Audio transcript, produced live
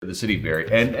the city of Barrie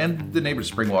and the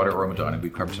neighbors Springwater or Madonna,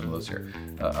 we've covered some of those here,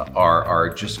 are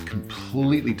just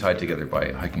completely tied together by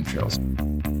hiking trails.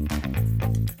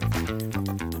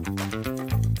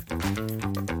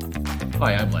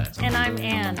 Hi, I'm Lance. And I'm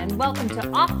Anne, and welcome to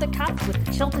Off the Cuff with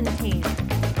the Chilton team.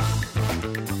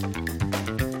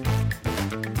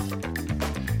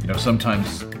 You know,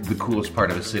 sometimes the coolest part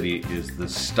of a city is the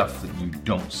stuff that you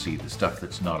don't see, the stuff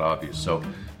that's not obvious. So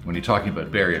when you're talking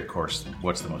about Barrie, of course,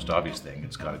 what's the most obvious thing?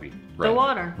 It's got to be the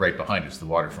water. Right behind us, the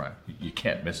waterfront. You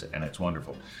can't miss it, and it's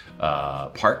wonderful.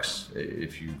 Parks,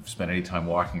 if you've spent any time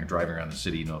walking or driving around the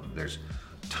city, you know that there's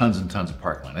tons and tons of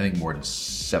parkland. I think more than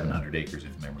 700 acres,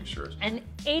 if memory serves. And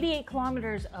 88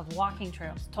 kilometers of walking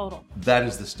trails total. That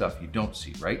is the stuff you don't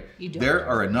see, right? You don't. There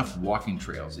are enough walking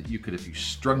trails that you could, if you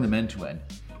strung them end to end,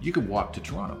 you could walk to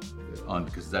Toronto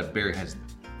because that Barrie has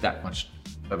that much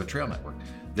of a trail network.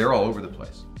 They're all over the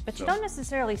place. But you don't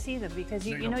necessarily see them because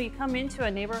you know you come into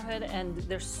a neighborhood and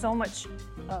there's so much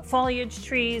foliage,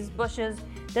 trees, bushes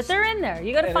that they're in there.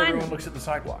 You got to find them. Everyone looks at the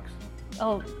sidewalks.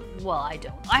 Oh, well, I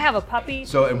don't. I have a puppy.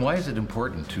 So, and why is it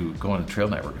important to go on a trail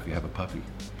network if you have a puppy?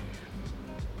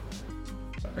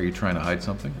 Are you trying to hide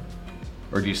something?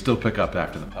 Or do you still pick up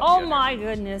after the puppy? Oh my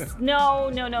goodness.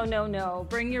 No.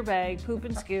 Bring your bag, poop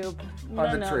and scoop.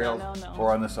 On the trails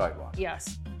or on the sidewalk.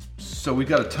 Yes. So we've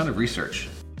got a ton of research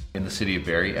in the city of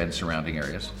Barrie and surrounding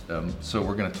areas. So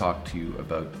we're going to talk to you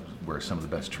about where some of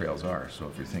the best trails are. So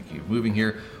if you're thinking of moving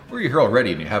here, or you're here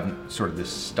already and you haven't sorted this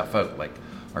stuff out, like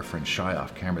our friend Shai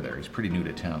off camera there, he's pretty new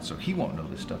to town, so he won't know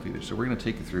this stuff either. So we're going to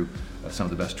take you through some of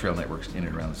the best trail networks in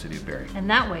and around the city of Barrie. And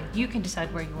that way, you can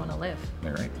decide where you want to live. Am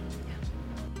I right?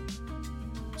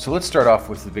 So let's start off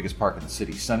with the biggest park in the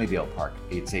city, Sunnydale Park.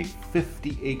 It's a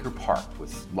 50-acre park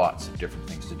with lots of different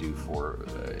things to do for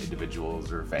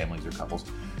individuals or families or couples.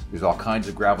 There's all kinds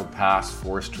of gravel paths,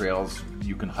 forest trails.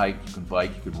 You can hike, you can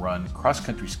bike, you can run,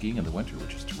 cross-country skiing in the winter,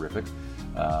 which is terrific.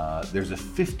 There's a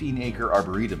 15-acre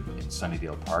arboretum in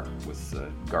Sunnydale Park with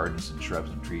gardens and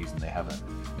shrubs and trees, and they have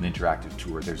an interactive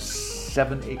tour. There's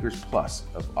 7 acres plus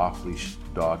of off-leash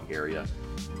dog area.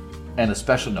 And a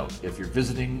special note, if you're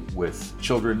visiting with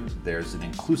children, there's an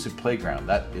inclusive playground.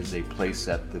 That is a play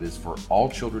set that is for all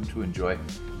children to enjoy,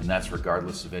 and that's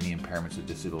regardless of any impairments or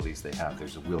disabilities they have.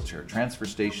 There's a wheelchair transfer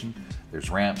station, there's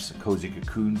ramps, a cozy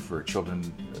cocoon for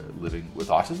children living with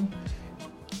autism.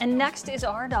 And next is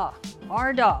Ardagh.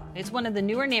 Ardagh. It's one of the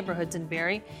newer neighborhoods in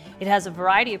Barrie. It has a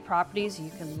variety of properties.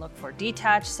 You can look for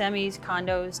detached, semis,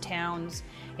 condos, towns.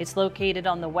 It's located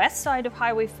on the west side of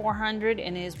Highway 400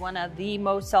 and is one of the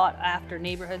most sought after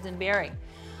neighborhoods in Barrie.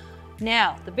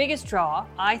 Now, the biggest draw,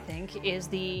 I think, is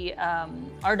the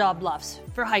Ardagh Bluffs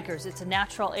for hikers. It's a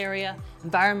natural area,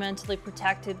 environmentally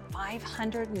protected,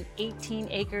 518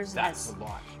 acres. That's a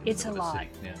lot. It's a lot.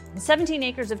 Yeah. And 17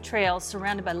 acres of trails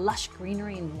surrounded by lush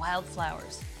greenery and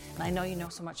wildflowers. And I know you know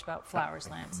so much about flowers,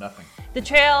 Lance. Nothing. The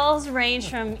trails range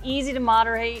from easy to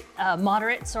moderate,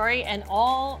 and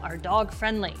all are dog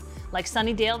friendly. Like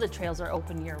Sunnydale, the trails are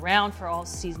open year round for all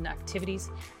season activities.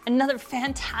 Another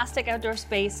fantastic outdoor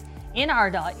space in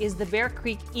Ardagh is the Bear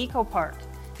Creek Eco Park.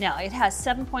 Now, it has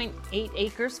 7.8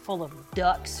 acres full of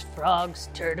ducks, frogs,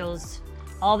 turtles,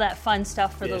 all that fun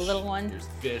stuff for the little one. There's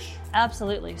fish.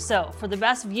 Absolutely. So, for the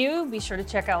best view, be sure to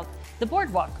check out the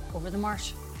boardwalk over the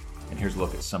marsh. And here's a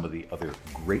look at some of the other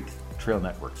great trail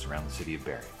networks around the city of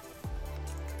Barrie.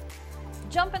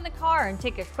 Jump in the car and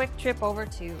take a quick trip over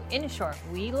to Inishore.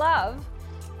 We love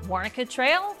Warnica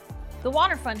Trail, the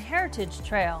Waterfront Heritage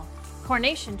Trail,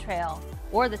 Coronation Trail,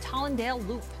 or the Tollendale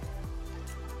Loop.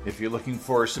 If you're looking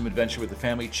for some adventure with the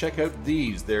family, check out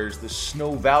these. There's the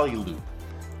Snow Valley Loop,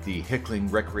 the Hickling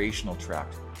Recreational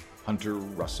Tract, Hunter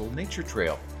Russell Nature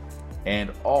Trail,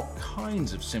 and all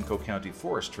kinds of Simcoe County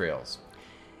forest trails.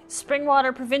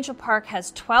 Springwater Provincial Park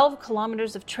has 12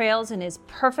 kilometers of trails and is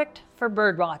perfect for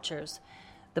bird watchers.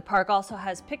 The park also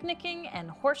has picnicking and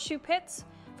horseshoe pits.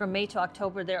 From May to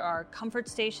October, there are comfort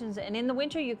stations, and in the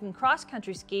winter, you can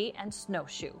cross-country ski and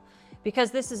snowshoe.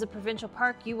 Because this is a provincial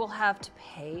park, you will have to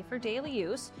pay for daily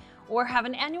use or have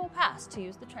an annual pass to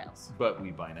use the trails. But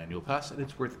we buy an annual pass, and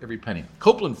it's worth every penny.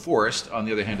 Copeland Forest, on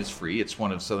the other hand, is free. It's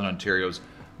one of Southern Ontario's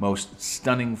most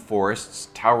stunning forests,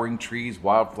 towering trees,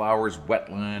 wildflowers,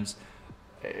 wetlands.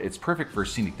 It's perfect for a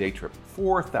scenic day trip.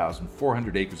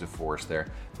 4,400 acres of forest there.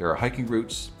 There are hiking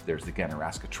routes, there's the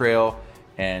Ganaraska Trail,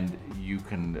 and you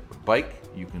can bike,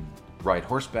 you can ride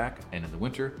horseback, and in the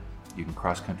winter, you can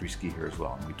cross-country ski here as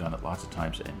well. And we've done it lots of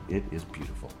times, and it is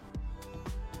beautiful.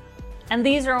 And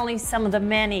these are only some of the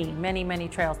many, many, many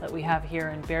trails that we have here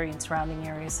in Barrie and surrounding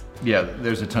areas. Yeah,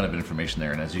 there's a ton of information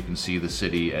there, and as you can see, the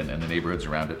city and the neighborhoods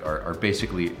around it are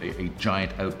basically a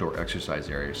giant outdoor exercise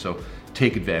area, so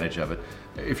take advantage of it.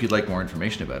 If you'd like more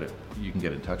information about it, you can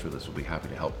get in touch with us. We'll be happy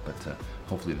to help, but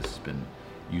hopefully this has been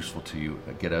useful to you.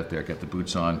 Get out there, get the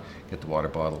boots on, get the water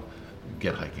bottle,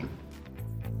 get hiking.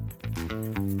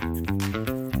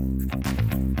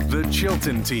 The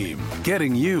Chilton Team,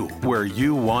 getting you where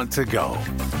you want to go.